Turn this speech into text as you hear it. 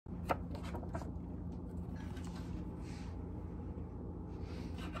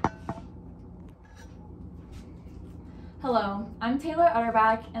Hello, I'm Taylor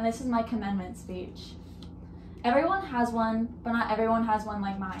Utterback, and this is my commencement speech. Everyone has one, but not everyone has one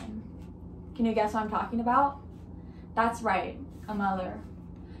like mine. Can you guess what I'm talking about? That's right, a mother.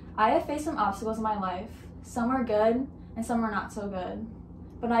 I have faced some obstacles in my life. Some were good, and some were not so good.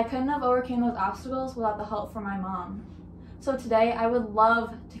 But I couldn't have overcome those obstacles without the help from my mom. So today, I would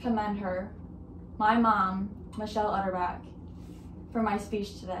love to commend her, my mom, Michelle Utterback, for my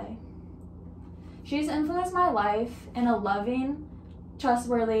speech today. She's influenced my life in a loving,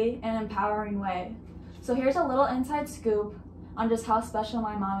 trustworthy, and empowering way. So here's a little inside scoop on just how special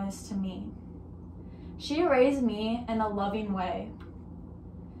my mom is to me. She raised me in a loving way.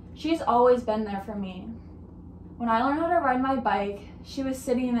 She's always been there for me. When I learned how to ride my bike, she was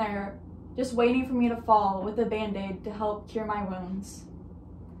sitting there just waiting for me to fall with a Band-Aid to help cure my wounds.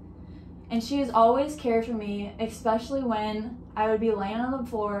 And she has always cared for me, especially when I would be laying on the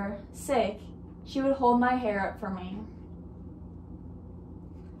floor, sick. She would hold my hair up for me.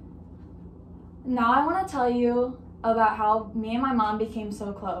 Now I want to tell you about how me and my mom became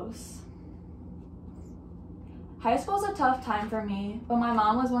so close. High school was a tough time for me, but my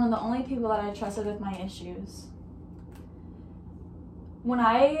mom was one of the only people that I trusted with my issues. When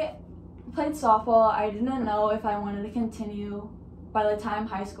I played softball, I didn't know if I wanted to continue by the time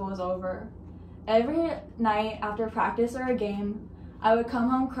high school was over. Every night after practice or a game, I would come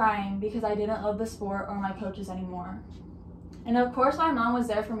home crying because I didn't love the sport or my coaches anymore. And of course my mom was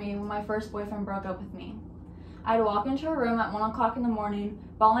there for me when my first boyfriend broke up with me. I'd walk into her room at 1 o'clock in the morning,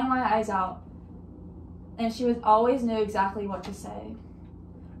 bawling my eyes out, and she always knew exactly what to say.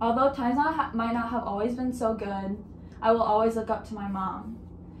 Although times might not have always been so good, I will always look up to my mom.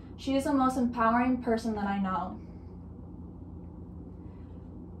 She is the most empowering person that I know.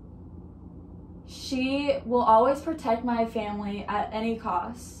 She will always protect my family at any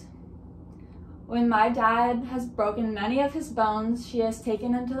cost. When my dad has broken many of his bones, she has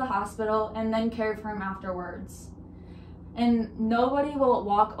taken him to the hospital and then cared for him afterwards. And nobody will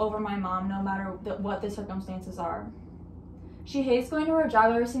walk over my mom no matter what the circumstances are. She hates going to her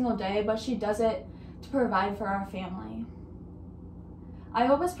job every single day, but she does it to provide for our family. I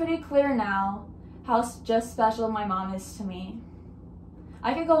hope it's pretty clear now how just special my mom is to me.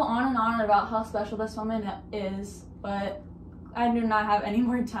 I could go on and on about how special this woman is, but I do not have any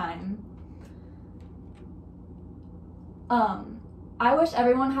more time. I wish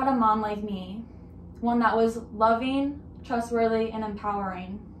everyone had a mom like me, one that was loving, trustworthy, and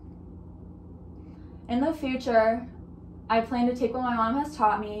empowering. In the future, I plan to take what my mom has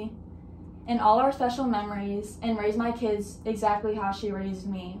taught me and all our special memories and raise my kids exactly how she raised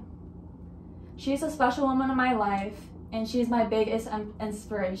me. She's a special woman in my life, and she's my biggest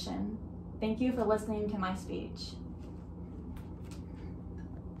inspiration. Thank you for listening to my speech.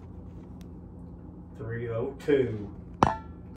 302.